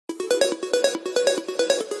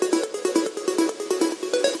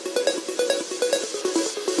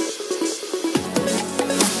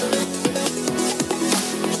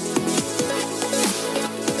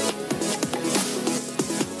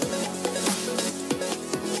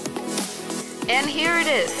And here it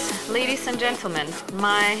is, ladies and gentlemen,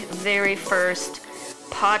 my very first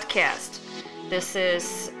podcast. This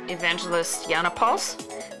is Evangelist Jana Pauls,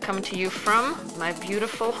 coming to you from my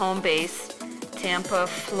beautiful home base, Tampa,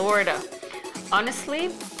 Florida.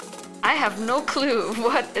 Honestly, I have no clue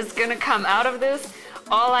what is gonna come out of this.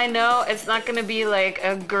 All I know, it's not gonna be like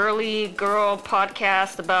a girly girl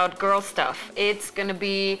podcast about girl stuff. It's gonna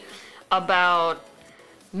be about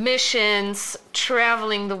missions,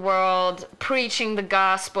 traveling the world, preaching the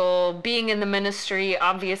gospel, being in the ministry.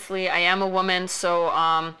 Obviously, I am a woman, so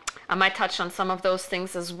I might touch on some of those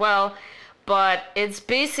things as well. But it's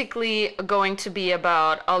basically going to be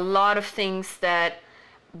about a lot of things that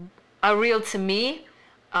are real to me,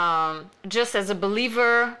 just as a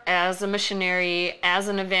believer, as a missionary, as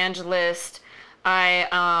an evangelist.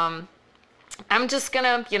 I'm just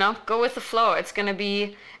gonna, go with the flow. It's gonna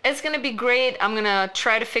be great. I'm gonna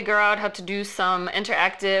try to figure out how to do some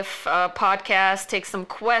interactive podcasts, take some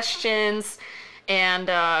questions,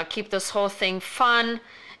 and keep this whole thing fun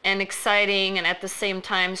and exciting, and at the same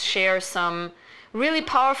time share some really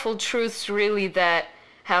powerful truths, really, that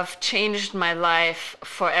have changed my life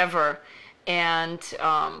forever. And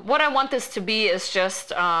what I want this to be is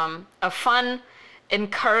just a fun,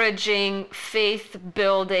 encouraging,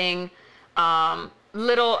 faith-building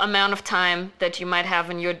little amount of time that you might have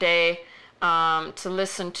in your day to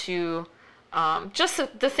listen to just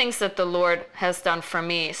the things that the Lord has done for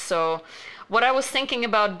me. So what I was thinking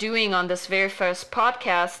about doing on this very first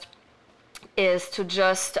podcast is to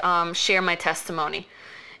just share my testimony.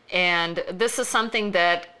 And this is something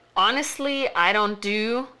that honestly I don't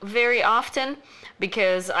do very often,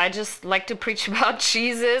 because I just like to preach about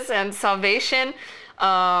Jesus and salvation.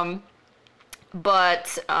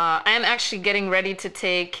 But I'm actually getting ready to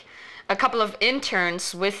take a couple of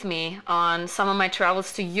interns with me on some of my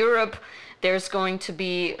travels to Europe. There's going to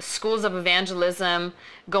be schools of evangelism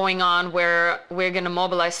going on where we're going to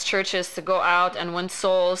mobilize churches to go out and win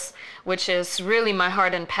souls, which is really my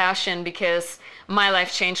heart and passion, because my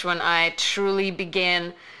life changed when I truly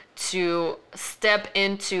began to step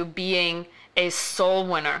into being a soul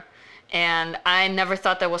winner. And I never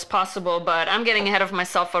thought that was possible, but I'm getting ahead of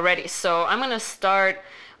myself already. So I'm going to start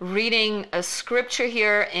reading a scripture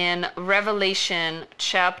here in Revelation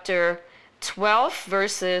chapter 12,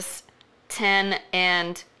 verses 10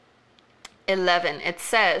 and 11. It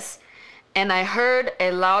says, "And I heard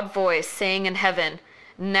a loud voice saying in heaven,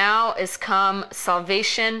 'Now is come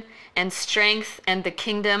salvation and strength and the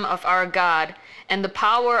kingdom of our God and the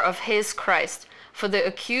power of his Christ. For the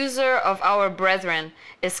accuser of our brethren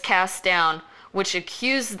is cast down, which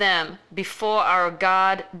accused them before our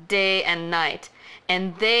God day and night.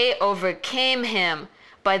 And they overcame him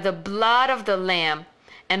by the blood of the Lamb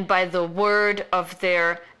and by the word of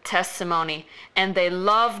their testimony. And they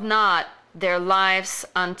loved not their lives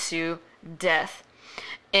unto death.'"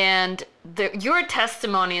 And your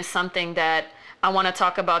testimony is something that I want to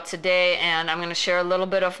talk about today, and I'm going to share a little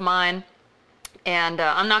bit of mine. And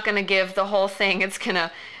I'm not going to give the whole thing. It's going to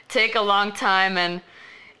take a long time, and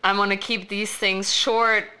I'm going to keep these things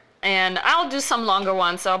short. And I'll do some longer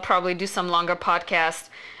ones. I'll probably do some longer podcasts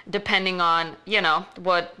depending on,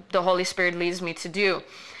 what the Holy Spirit leads me to do.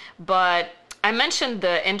 But I mentioned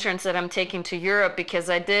the interns that I'm taking to Europe because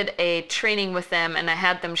I did a training with them and I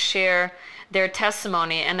had them share their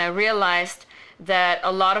testimony. And I realized that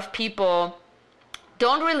a lot of people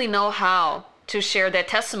don't really know how to share their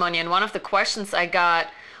testimony. And one of the questions I got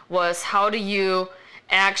was, how do you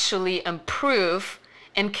actually improve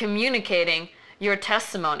in communicating your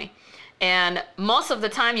testimony? And most of the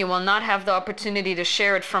time you will not have the opportunity to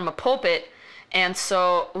share it from a pulpit. And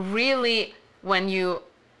so really, when you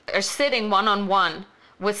are sitting one-on-one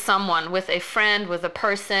with someone, with a friend, with a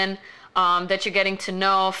person that you're getting to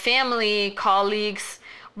know, family, colleagues,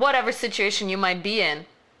 whatever situation you might be in.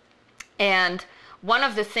 And one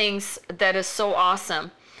of the things that is so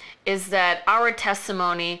awesome is that our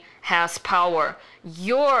testimony has power.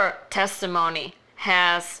 Your testimony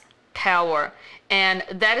has power. And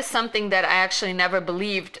that is something that I actually never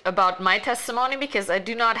believed about my testimony, because I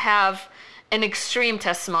do not have an extreme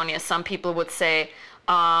testimony, as some people would say.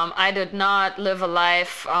 I did not live a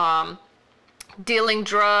life dealing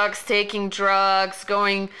drugs, taking drugs,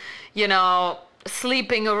 going,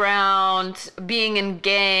 sleeping around, being in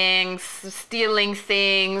gangs, stealing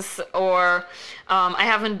things, or I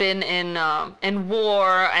haven't been in war.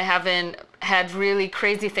 I haven't had really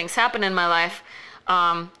crazy things happen in my life.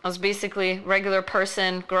 I was basically a regular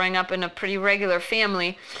person growing up in a pretty regular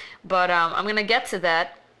family, but I'm going to get to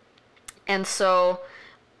that. And so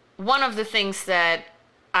one of the things that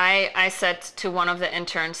I said to one of the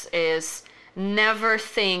interns is, never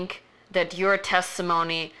think that your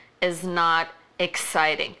testimony is not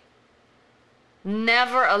exciting.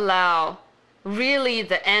 Never allow really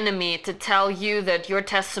the enemy to tell you that your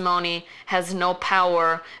testimony has no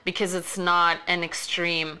power because it's not an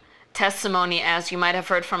extreme testimony as you might have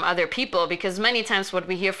heard from other people, because many times what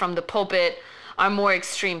we hear from the pulpit are more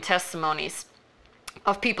extreme testimonies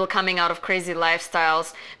of people coming out of crazy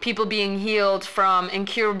lifestyles, people being healed from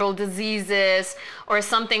incurable diseases or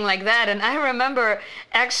something like that. And I remember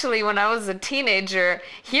actually when I was a teenager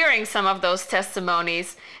hearing some of those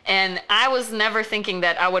testimonies, and I was never thinking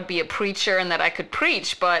that I would be a preacher and that I could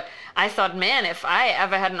preach, but I thought, man, if I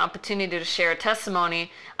ever had an opportunity to share a testimony,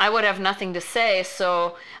 I would have nothing to say.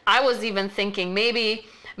 So I was even thinking maybe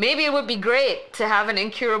it would be great to have an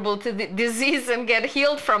incurable disease and get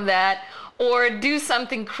healed from that, or do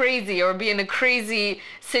something crazy, or be in a crazy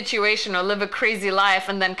situation, or live a crazy life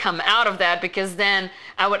and then come out of that, because then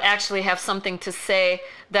I would actually have something to say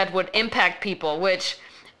that would impact people, which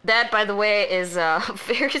that, by the way, is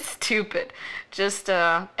very stupid. Just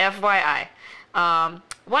FYI.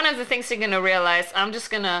 One of the things you're going to realize, I'm just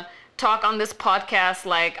going to talk on this podcast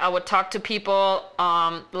like I would talk to people,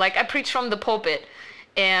 like I preach from the pulpit.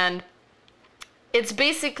 And it's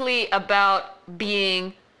basically about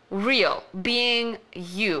being real, being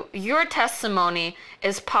you. Your testimony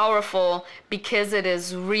is powerful because it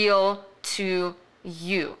is real to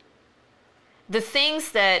you. The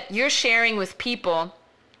things that you're sharing with people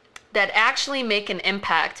that actually make an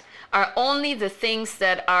impact are only the things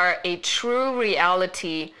that are a true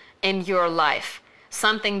reality in your life.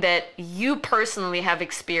 Something that you personally have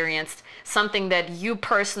experienced, something that you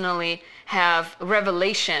personally have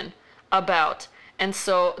revelation about. And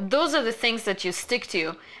so those are the things that you stick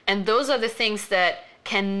to, and those are the things that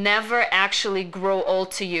can never actually grow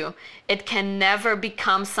old to you. It can never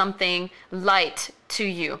become something light to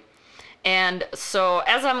you. And so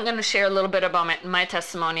as I'm going to share a little bit about my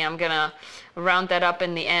testimony, I'm going to round that up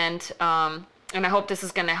in the end. And I hope this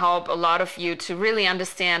is going to help a lot of you to really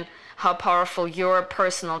understand how powerful your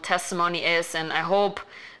personal testimony is. And I hope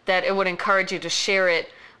that it would encourage you to share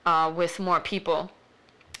it with more people.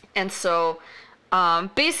 And so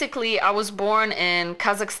basically, I was born in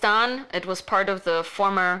Kazakhstan. It was part of the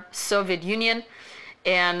former Soviet Union.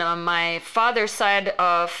 And my father's side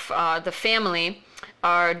of the family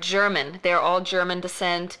are German. They're all German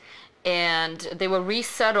descent. And they were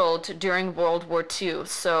resettled during World War II.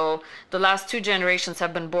 So the last two generations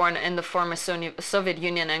have been born in the former Soviet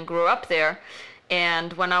Union and grew up there.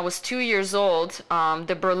 And when I was 2 years old,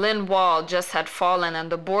 the Berlin Wall just had fallen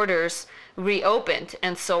and the borders reopened.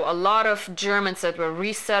 And so a lot of Germans that were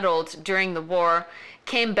resettled during the war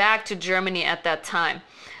came back to Germany at that time.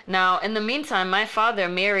 Now, in the meantime, my father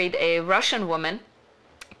married a Russian woman.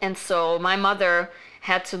 And so my mother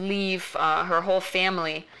had to leave her whole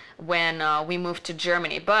family when we moved to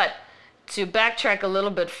Germany. But to backtrack a little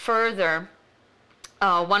bit further,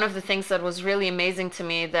 one of the things that was really amazing to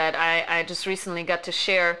me that I just recently got to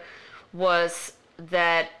share was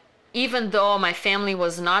that even though my family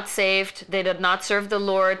was not saved, they did not serve the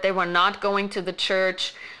Lord, they were not going to the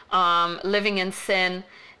church, living in sin.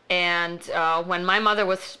 And when my mother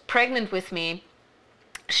was pregnant with me,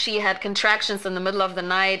 she had contractions in the middle of the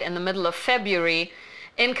night in the middle of February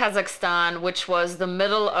in Kazakhstan, which was the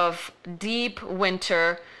middle of deep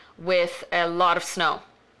winter with a lot of snow.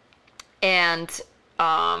 And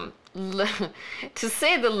to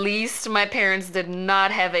say the least, my parents did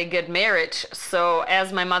not have a good marriage. So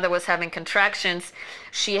as my mother was having contractions,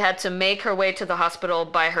 she had to make her way to the hospital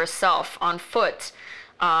by herself on foot,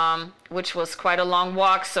 which was quite a long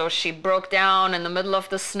walk. So she broke down in the middle of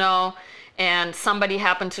the snow, and somebody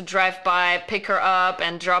happened to drive by, pick her up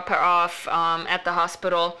and drop her off at the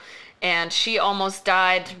hospital. And she almost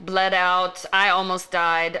died, bled out. I almost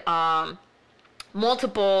died.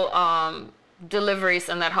 Multiple deliveries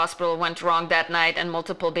in that hospital went wrong that night, and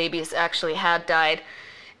multiple babies actually had died.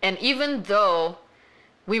 And even though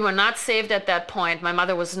we were not saved at that point, my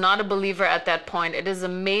mother was not a believer at that point, it is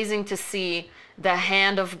amazing to see the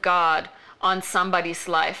hand of God on somebody's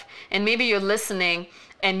life. And maybe you're listening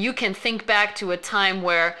and you can think back to a time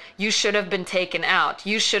where you should have been taken out,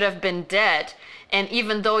 you should have been dead. And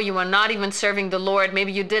even though you were not even serving the Lord,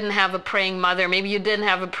 maybe you didn't have a praying mother, maybe you didn't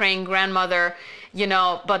have a praying grandmother,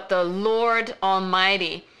 but the Lord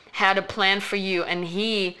Almighty had a plan for you, and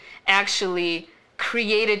He actually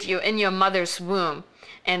created you in your mother's womb.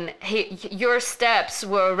 And your steps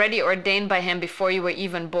were already ordained by Him before you were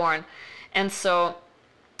even born. And so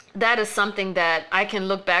that is something that I can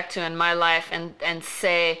look back to in my life and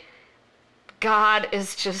say, God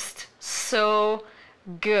is just so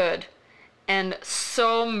good and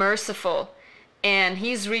so merciful. and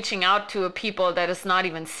he's reaching out to a people that is not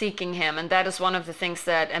even seeking him. And that is one of the things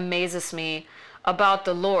that amazes me about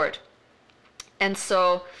the Lord. And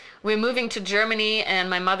so we're moving to Germany, and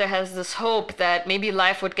my mother has this hope that maybe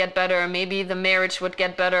life would get better, maybe the marriage would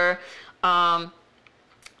get better.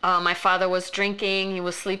 My father was drinking, he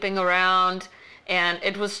was sleeping around, and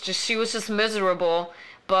she was just miserable,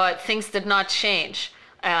 but things did not change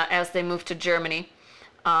as they moved to Germany.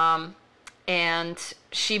 And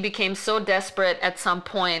she became so desperate at some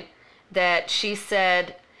point that she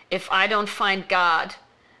said, if I don't find God,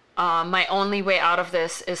 my only way out of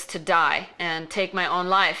this is to die and take my own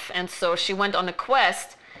life. And so she went on a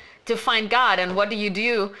quest to find God. And what do?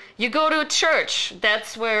 You go to a church.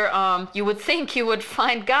 That's where you would think you would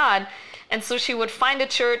find God. And so she would find a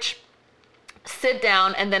church, sit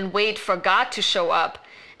down, and then wait for God to show up.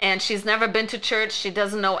 And she's never been to church. She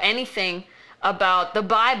doesn't know anything about the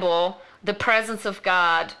Bible, the presence of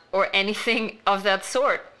God, or anything of that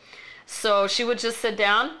sort. So she would just sit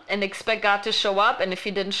down and expect God to show up. And if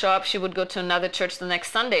he didn't show up, she would go to another church the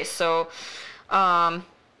next Sunday. So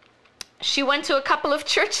she went to a couple of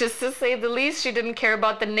churches, to say the least. She didn't care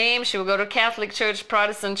about the name. She would go to Catholic church,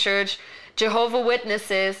 Protestant church, Jehovah's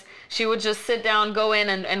Witnesses. She would just sit down, go in,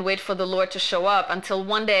 and wait for the Lord to show up, until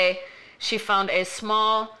one day she found a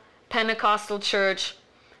small Pentecostal church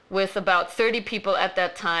with about 30 people at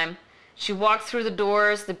that time. She walked through the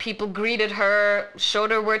doors, the people greeted her,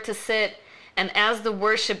 showed her where to sit, and as the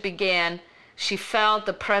worship began, she felt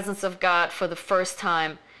the presence of God for the first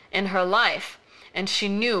time in her life, and she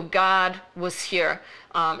knew God was here.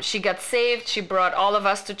 She got saved, she brought all of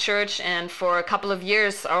us to church, and for a couple of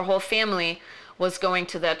years, our whole family was going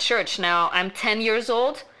to that church. Now, I'm 10 years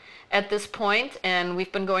old at this point, and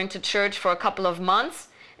we've been going to church for a couple of months,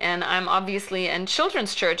 and I'm obviously in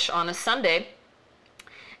children's church on a Sunday.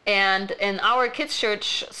 And in our kids'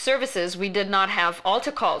 church services, we did not have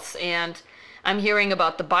altar calls. And I'm hearing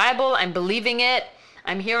about the Bible, I'm believing it,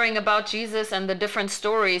 I'm hearing about Jesus and the different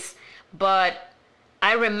stories. But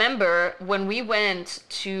I remember when we went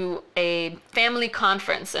to a family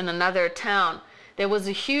conference in another town, there was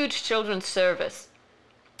a huge children's service.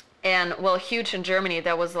 And well, huge in Germany,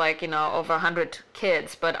 that was like, over 100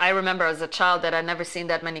 kids. But I remember as a child that I'd never seen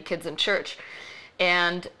that many kids in church.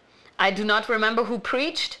 And I do not remember who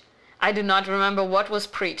preached. I do not remember what was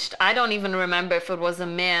preached. I don't even remember if it was a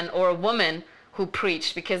man or a woman who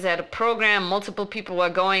preached, because they had a program, multiple people were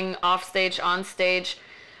going off stage, on stage.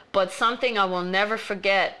 But something I will never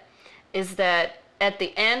forget is that at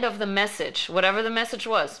the end of the message, whatever the message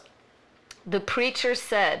was, the preacher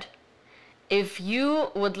said, if you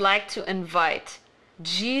would like to invite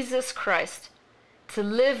Jesus Christ to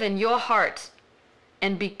live in your heart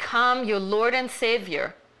and become your Lord and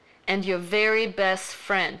Savior and your very best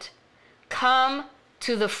friend, come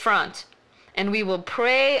to the front and we will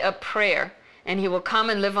pray a prayer and he will come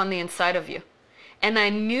and live on the inside of you. And I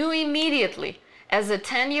knew immediately as a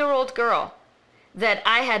 10-year-old girl that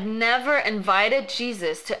I had never invited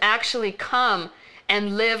Jesus to actually come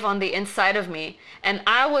and live on the inside of me. And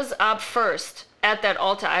I was up first at that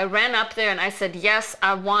altar. I ran up there and I said, yes,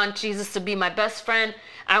 I want Jesus to be my best friend.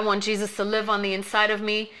 I want Jesus to live on the inside of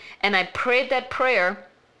me. And I prayed that prayer.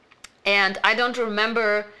 And I don't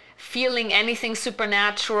remember feeling anything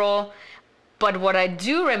supernatural. But what I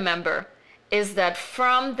do remember is that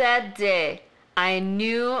from that day, I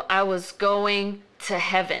knew I was going to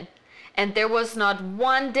heaven. And there was not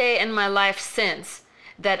one day in my life since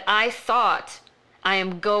that I thought I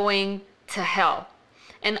am going to hell.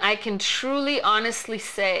 And I can truly, honestly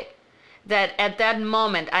say that at that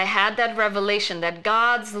moment, I had that revelation that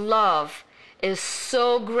God's love is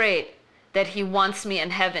so great that he wants me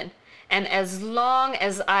in heaven. And as long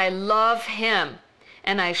as I love him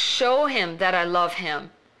and I show him that I love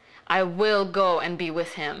him, I will go and be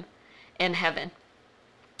with him in heaven.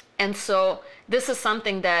 And so this is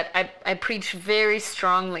something that I preach very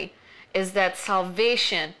strongly, is that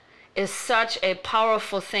salvation is such a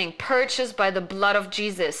powerful thing, purchased by the blood of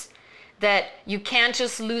Jesus, that you can't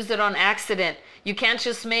just lose it on accident. You can't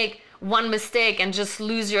just make one mistake and just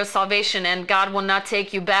lose your salvation and God will not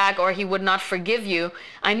take you back or he would not forgive you.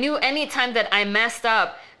 I knew anytime that I messed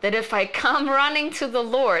up, that if I come running to the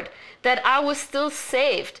Lord, that I was still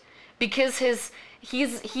saved, because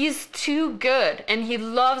he's too good and he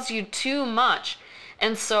loves you too much.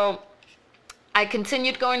 And so I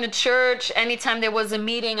continued going to church. Anytime there was a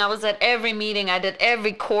meeting, I was at every meeting. I did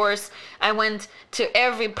every course. I went to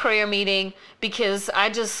every prayer meeting because I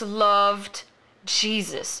just loved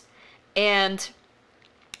Jesus. And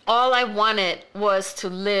all I wanted was to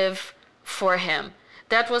live for him.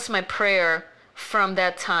 That was my prayer from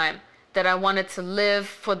that time, that I wanted to live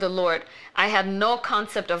for the Lord. I had no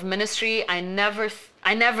concept of ministry. I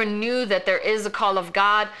never knew that there is a call of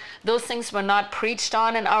God. Those things were not preached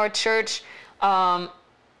on in our church.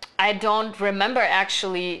 I don't remember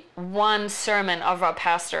actually one sermon of our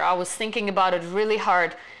pastor. I was thinking about it really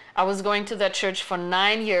hard. I was going to that church for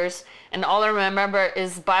 9 years, and all I remember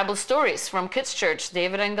is Bible stories from kids' church,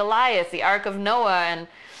 David and Goliath, the Ark of Noah,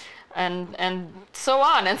 and so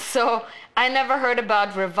on. And so I never heard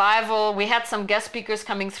about revival. We had some guest speakers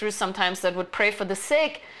coming through sometimes that would pray for the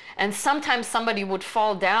sick, and sometimes somebody would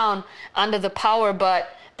fall down under the power,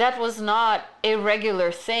 but that was not a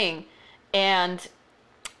regular thing. And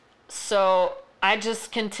so I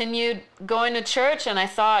just continued going to church, and I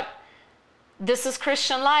thought, this is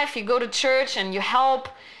Christian life. You go to church and you help.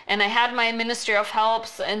 And I had my ministry of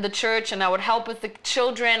helps in the church, and I would help with the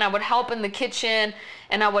children. I would help in the kitchen,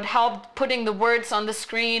 and I would help putting the words on the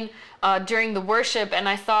screen during the worship. And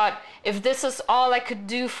I thought, if this is all I could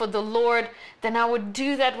do for the Lord, then I would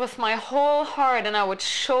do that with my whole heart, and I would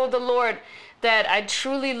show the Lord that I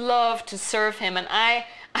truly love to serve him. And I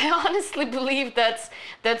honestly believe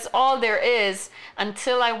that's all there is,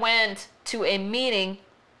 until I went to a meeting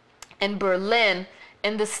in Berlin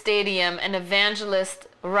in the stadium, and evangelist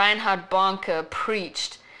Reinhard Bonke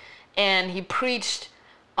preached. And he preached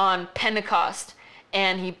on Pentecost,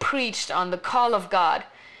 and he preached on the call of God.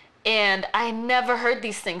 And I never heard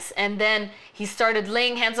these things. And then he started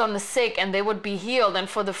laying hands on the sick, and they would be healed. And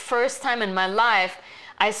for the first time in my life,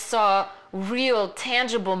 I saw real,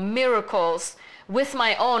 tangible miracles with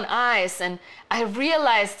my own eyes. And I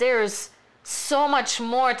realized there's so much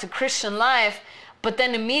more to Christian life. But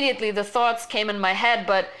then immediately the thoughts came in my head,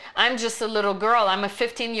 but I'm just a little girl. I'm a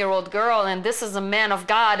 15-year-old girl, and this is a man of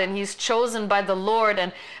God, and he's chosen by the Lord,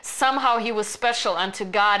 and somehow he was special unto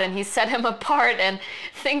God, and he set him apart, and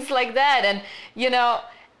things like that. And,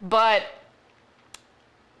 but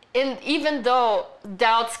even though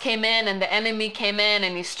doubts came in and the enemy came in,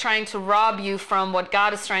 and he's trying to rob you from what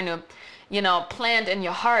God is trying to, plant in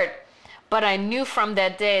your heart, but I knew from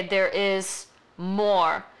that day there is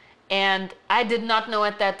more. And I did not know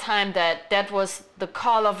at that time that was the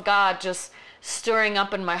call of God just stirring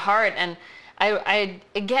up in my heart. And I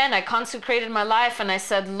consecrated my life, and I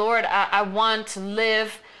said, Lord, I want to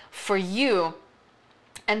live for you.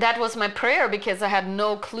 And that was my prayer, because I had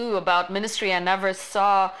no clue about ministry. I never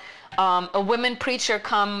saw a women preacher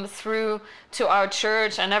come through to our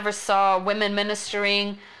church. I never saw women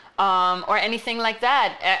ministering or anything like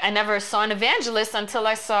that. I never saw an evangelist until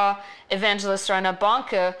I saw evangelist Reinhard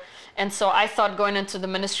Bonke. And so I thought going into the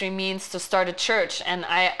ministry means to start a church. And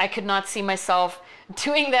I could not see myself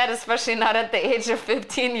doing that, especially not at the age of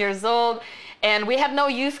 15 years old. And we had no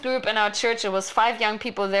youth group in our church. It was 5 young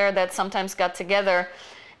people there that sometimes got together.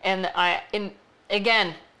 And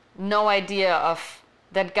again, no idea of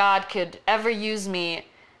that God could ever use me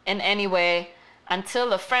in any way,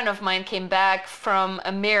 until a friend of mine came back from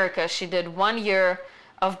America. She did 1 year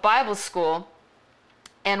of Bible school.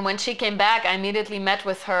 And when she came back, I immediately met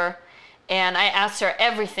with her, and I asked her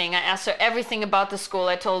everything. I asked her everything about the school.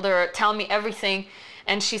 I told her, tell me everything.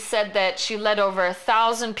 And she said that she led over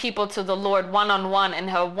 1,000 people to the Lord one-on-one in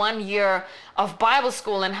her 1 year of Bible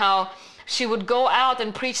school, and how she would go out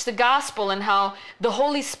and preach the gospel, and how the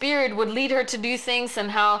Holy Spirit would lead her to do things,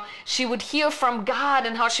 and how she would hear from God,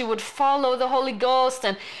 and how she would follow the Holy Ghost,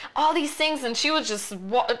 and all these things. And she was just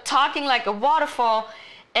talking like a waterfall.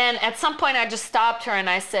 And at some point I just stopped her and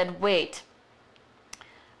I said, wait,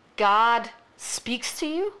 God speaks to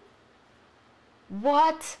you?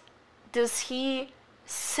 What does he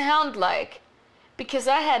sound like? Because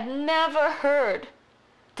I had never heard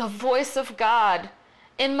the voice of God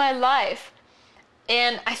in my life.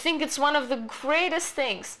 And I think it's one of the greatest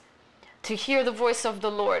things to hear the voice of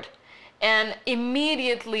the Lord. And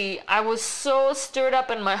immediately I was so stirred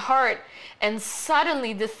up in my heart, and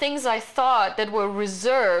suddenly the things I thought that were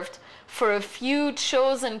reserved for a few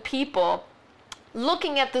chosen people,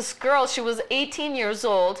 looking at this girl, she was 18 years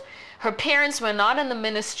old, her parents were not in the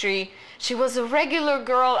ministry, she was a regular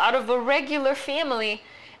girl out of a regular family,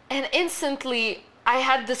 and instantly I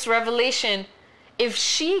had this revelation, if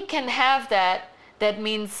she can have that, that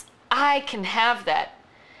means I can have that.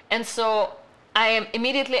 And so I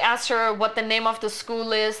immediately asked her what the name of the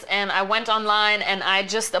school is, and I went online and I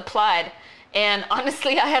just applied. And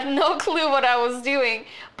honestly, I had no clue what I was doing,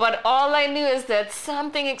 but all I knew is that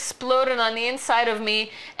something exploded on the inside of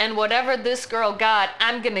me, and whatever this girl got,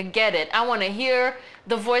 I'm gonna get it. I wanna hear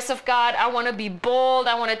the voice of God. I wanna be bold.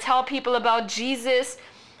 I wanna tell people about Jesus.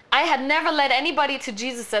 I had never led anybody to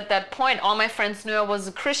Jesus at that point. All my friends knew I was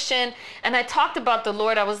a Christian, and I talked about the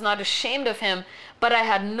Lord. I was not ashamed of him, but I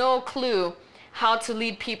had no clue how to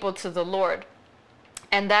lead people to the Lord.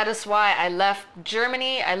 And that is why I left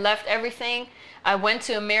Germany. I left everything. I went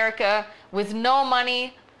to America with no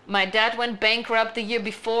money. My dad went bankrupt the year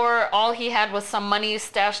before. All he had was some money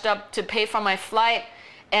stashed up to pay for my flight.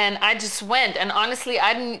 And I just went. And honestly,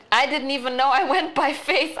 I didn't even know I went by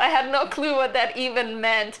faith. I had no clue what that even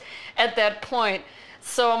meant at that point.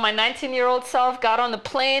 So my 19-year-old self got on the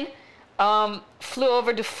plane, flew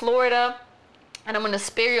over to Florida, and I'm going to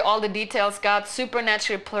spare you all the details. God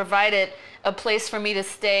supernaturally provided a place for me to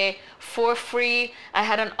stay for free. I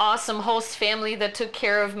had an awesome host family that took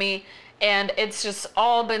care of me, and it's just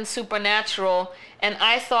all been supernatural. And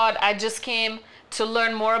I thought I just came to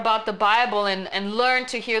learn more about the Bible and learn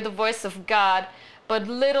to hear the voice of God. But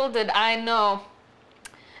little did I know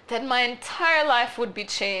that my entire life would be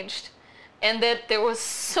changed, and that there was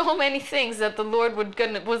so many things that the Lord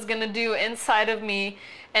was gonna do inside of me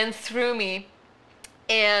and through me.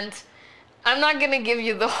 And I'm not gonna give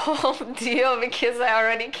you the whole deal because I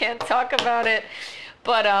already can't talk about it.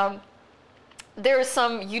 But there are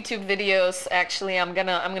some YouTube videos. Actually, I'm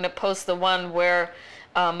gonna post the one where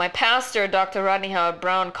my pastor, Dr. Rodney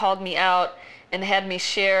Howard-Browne, called me out and had me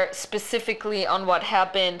share specifically on what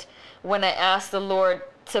happened when I asked the Lord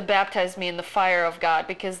to baptize me in the fire of God,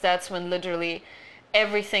 because that's when literally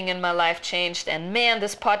everything in my life changed. And man,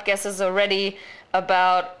 this podcast is already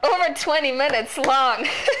about over 20 minutes long.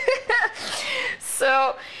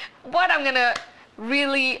 So what I'm gonna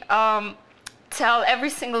really tell every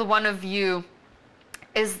single one of you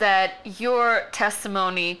is that your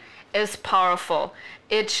testimony is powerful.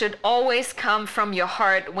 It should always come from your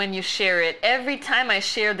heart when you share it. Every time I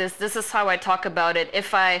share this is how I talk about it.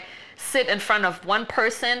 If I sit in front of one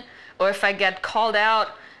person, or if I get called out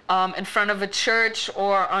in front of a church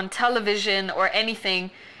or on television or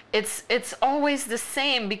anything, it's always the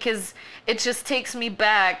same, because it just takes me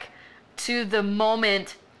back to the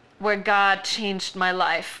moment where God changed my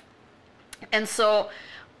life. And so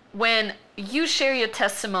when you share your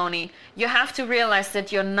testimony, you have to realize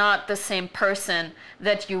that you're not the same person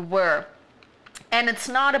that you were. And it's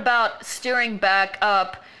not about stirring back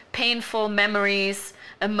up painful memories,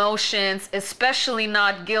 emotions, especially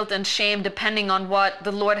not guilt and shame, depending on what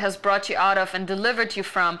the Lord has brought you out of and delivered you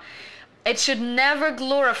from. It should never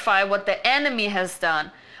glorify what the enemy has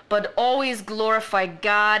done, but always glorify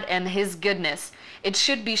God and his goodness. It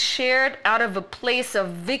should be shared out of a place of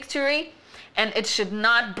victory, and it should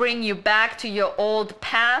not bring you back to your old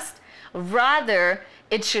past. Rather,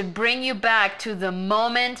 it should bring you back to the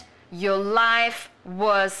moment your life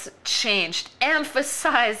was changed.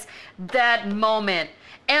 Emphasize that moment.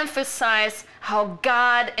 Emphasize how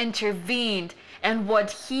God intervened and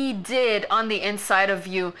what he did on the inside of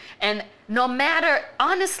you. And no matter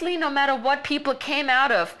what people came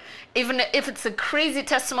out of, even if it's a crazy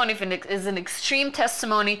testimony, if it is an extreme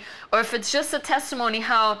testimony, or if it's just a testimony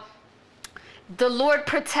how the Lord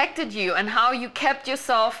protected you and how you kept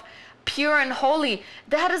yourself pure and holy,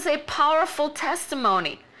 that is a powerful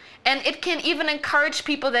testimony. And it can even encourage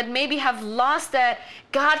people that maybe have lost that.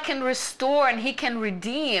 God can restore and he can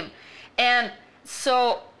redeem. And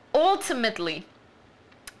so ultimately,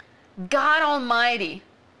 God Almighty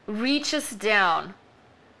reaches down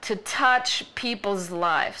to touch people's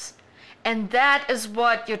lives. And that is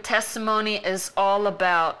what your testimony is all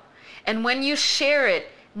about. And when you share it,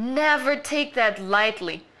 never take that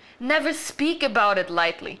lightly. Never speak about it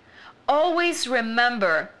lightly. Always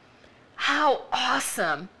remember how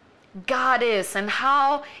awesome God is and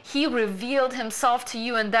how he revealed himself to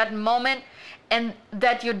you in that moment, and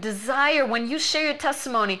that your desire when you share your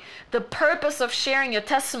testimony, the purpose of sharing your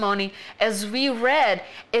testimony, as we read,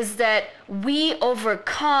 is that we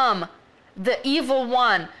overcome the evil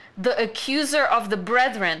one, the accuser of the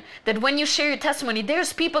brethren. That when you share your testimony,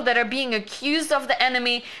 there's people that are being accused of the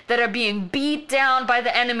enemy, that are being beat down by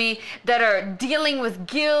the enemy, that are dealing with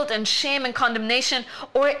guilt and shame and condemnation,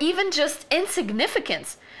 or even just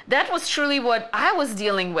insignificance. That was truly what I was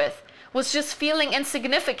dealing with, was just feeling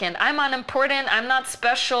insignificant. I'm unimportant, I'm not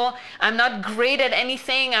special, I'm not great at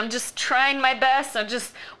anything, I'm just trying my best, I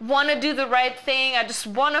just want to do the right thing, I just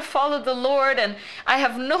want to follow the Lord, and I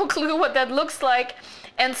have no clue what that looks like.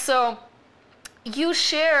 And so you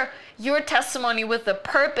share your testimony with the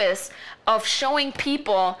purpose of showing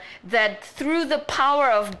people that through the power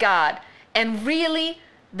of God and really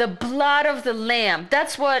the blood of the Lamb,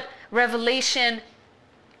 that's what Revelation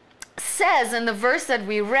says in the verse that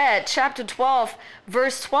we read, chapter 12,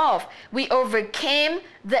 verse 12, we overcame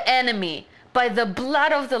the enemy by the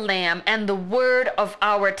blood of the Lamb and the word of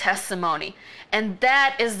our testimony. And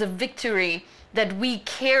that is the victory that we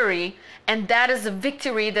carry, and that is a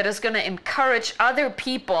victory that is going to encourage other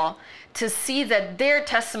people to see that their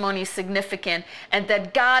testimony is significant and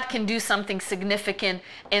that God can do something significant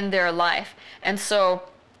in their life. And so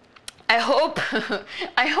I hope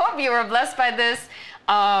I hope you were blessed by this,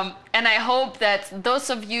 and I hope that those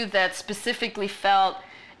of you that specifically felt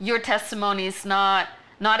your testimony is not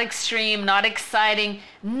extreme, not exciting,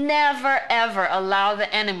 never ever allow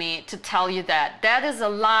the enemy to tell you that. That is a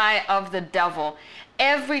lie of the devil.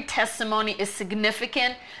 Every testimony is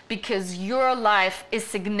significant because your life is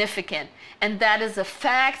significant. And that is a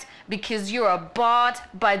fact because you are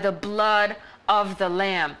bought by the blood of the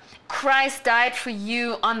Lamb. Christ died for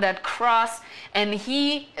you on that cross, and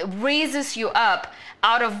he raises you up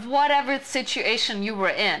out of whatever situation you were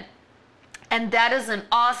in. And that is an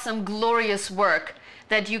awesome, glorious work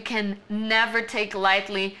that you can never take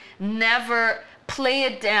lightly, never play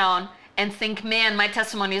it down and think, man, my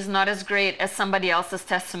testimony is not as great as somebody else's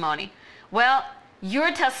testimony. Well,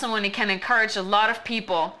 your testimony can encourage a lot of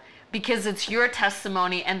people because it's your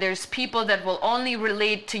testimony, and there's people that will only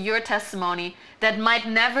relate to your testimony that might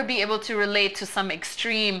never be able to relate to some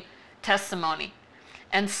extreme testimony.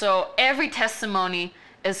 And so every testimony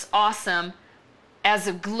is awesome as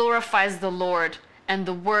it glorifies the Lord and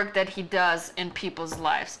the work that he does in people's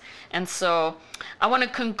lives. And so I want to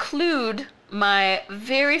conclude my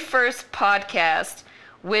very first podcast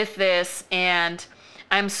with this, and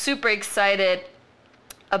I'm super excited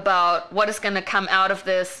about what is going to come out of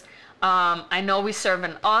this. I know we serve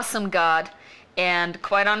an awesome God, and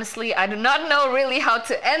quite honestly, I do not know really how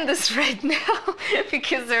to end this right now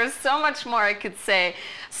because there's so much more I could say.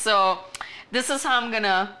 So this is how I'm going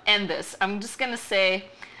to end this. I'm just going to say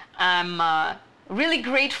I'm really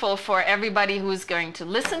grateful for everybody who's going to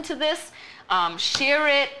listen to this, share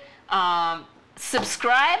it,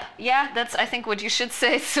 subscribe. Yeah, that's I think what you should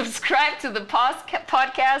say. Subscribe to the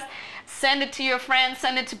podcast. Send it to your friends.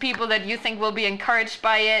 Send it to people that you think will be encouraged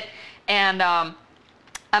by it. And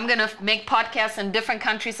I'm going to make podcasts in different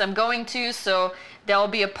countries I'm going to, so they'll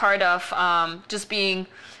be a part of just being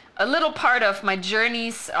a little part of my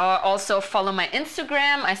journeys. Also follow my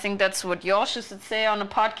Instagram. I think that's what y'all should say on a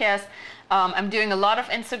podcast. I'm doing a lot of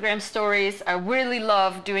Instagram stories. I really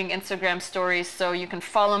love doing Instagram stories, so you can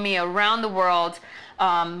follow me around the world.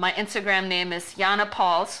 My Instagram name is Jana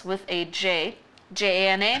Pauls with a J,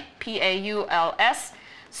 Jana Pauls.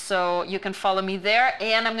 So you can follow me there,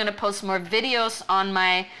 and I'm going to post more videos on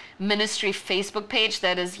my ministry Facebook page.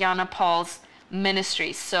 That is Jana Pauls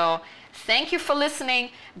Ministry. So thank you for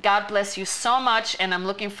listening. God bless you so much, and I'm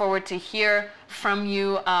looking forward to hear from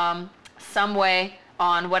you some way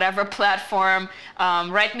on whatever platform.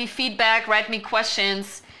 Write me feedback, write me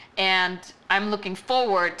questions, and I'm looking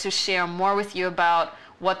forward to share more with you about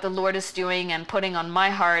what the Lord is doing and putting on my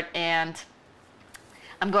heart. And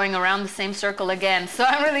I'm going around the same circle again, so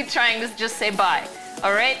I'm really trying to just say bye.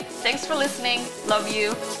 All right, thanks for listening. Love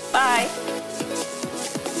you. Bye.